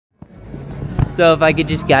So if I could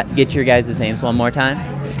just get your guys' names one more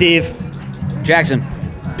time. Steve. Jackson.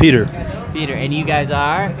 Peter. Peter, and you guys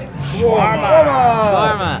are?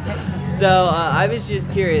 Shwarma. So I was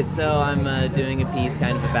just curious. So I'm doing a piece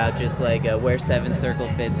kind of about just like where Seventh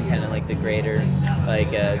Circle fits in kind of like the greater like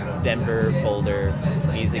Denver, Boulder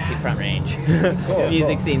music scene, Front Range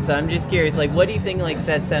music scene. So I'm just curious, like, what do you think like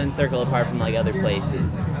sets Seventh Circle apart from like other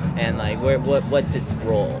places, and like what's its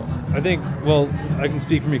role? I think, well, I can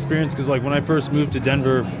speak from experience because like when I first moved to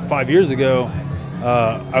Denver 5 years ago,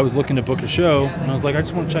 I was looking to book a show, and I was like, I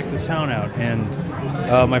just want to check this town out. And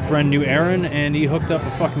my friend knew Aaron, and he hooked up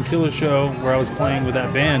a fucking killer show where I was playing with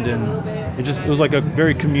that band, and it was like a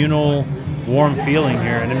very communal, warm feeling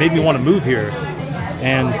here, and it made me want to move here.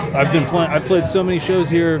 And I've played so many shows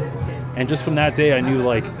here, and just from that day, I knew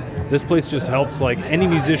like this place just helps like any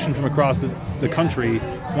musician from across the country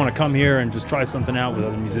want to come here and just try something out with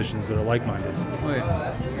other musicians that are like-minded.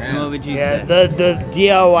 What would you say? The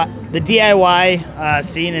DIY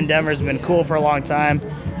scene in Denver has been cool for a long time.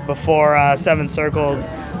 Before Seventh Circle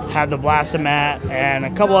had the Blastomat and a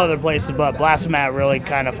couple other places, but Blastomat really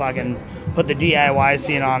kind of fucking put the DIY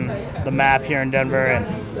scene on the map here in Denver. And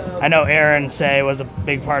I know Aaron Say was a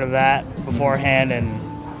big part of that beforehand, and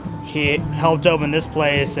he helped open this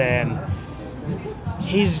place, and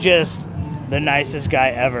he's just the nicest guy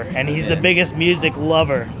ever, and he's the biggest music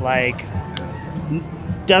lover. Like,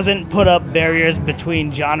 doesn't put up barriers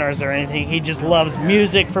between genres or anything. He just loves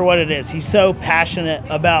music for what it is. He's so passionate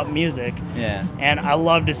about music. Yeah. And I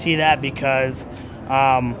love to see that because,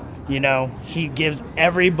 he gives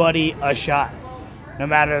everybody a shot. No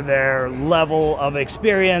matter their level of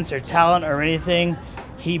experience or talent or anything,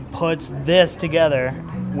 he puts this together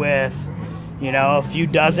with, a few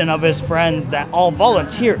dozen of his friends that all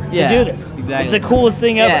volunteer to do this. Exactly. It's the coolest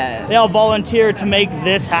thing ever. Yeah. They all volunteer to make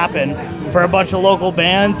this happen for a bunch of local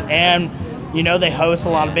bands, and they host a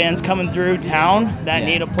lot of bands coming through town that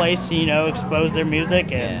need a place to expose their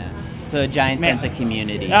music. And so a giant sense of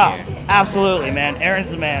community oh, here. Absolutely, man.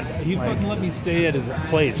 Aaron's the man. He fucking let me stay at his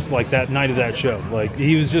place like that night of that show. Like,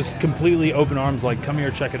 he was just completely open arms, like, come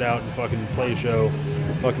here, check it out, and fucking play a show.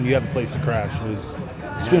 Fucking, you have a place to crash. It was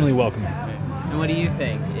extremely welcoming. And what do you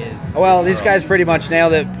think is? Well, these guys pretty much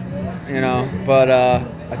nailed it, but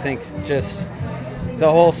I think just the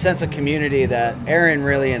whole sense of community that Aaron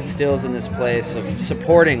really instills in this place of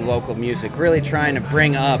supporting local music, really trying to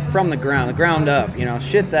bring up from the ground up,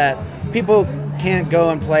 shit that people can't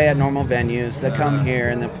go and play at normal venues, that come here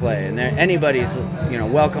and they play, and anybody's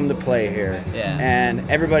welcome to play here, and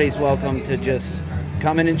everybody's welcome to just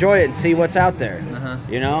come and enjoy it and see what's out there,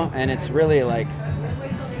 and it's really like,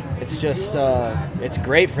 it's just it's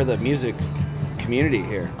great for the music community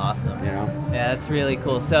here. Awesome. Yeah, that's really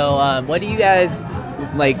cool. So what do you guys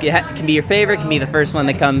like? It can be your favorite, can be the first one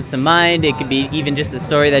that comes to mind, it could be even just a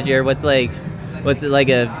story that what's it like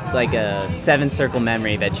a Seventh Circle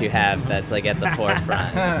memory that you have that's like at the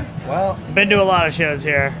forefront? Well, been to a lot of shows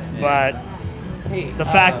here, but the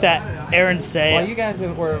fact that Aaron Say, while you guys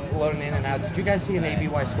were loading in and out, did you guys see an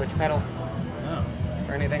ABY switch pedal? No.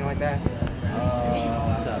 Or anything like that?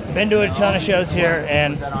 Been to a ton of shows here,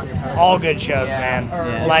 and all good shows, man.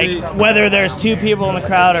 Yeah. Like, whether there's 2 people in the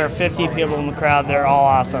crowd or 50 people in the crowd, they're all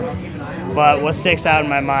awesome. But what sticks out in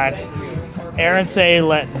my mind, Aaron Say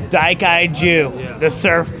let Dyke Eye Jew, the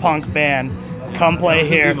surf punk band, come play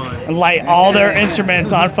here and light all their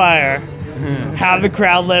instruments on fire, have the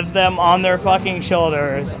crowd lift them on their fucking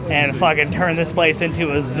shoulders, and fucking turn this place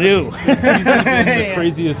into a zoo. It's the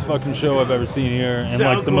craziest fucking show I've ever seen here, and So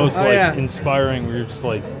like the cool. most inspiring, where you're just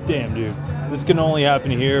like, damn, dude, this can only happen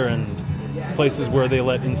here and places where they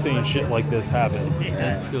let insane shit like this happen.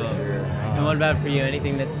 That's cool. And what about for you?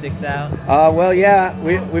 Anything that sticks out?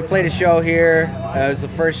 We played a show here. It was the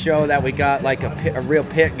first show that we got like a real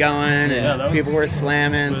pit going, and people were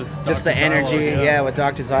slamming. Just the energy, with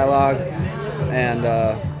Dr. Zylog, and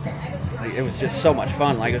it was just so much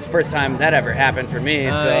fun. Like, it was the first time that ever happened for me,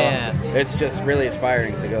 it's just really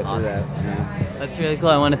inspiring to go through that. That's really cool.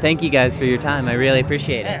 I want to thank you guys for your time. I really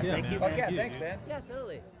appreciate it. Thank you. Fuck yeah, thanks, man. Yeah,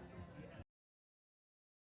 totally.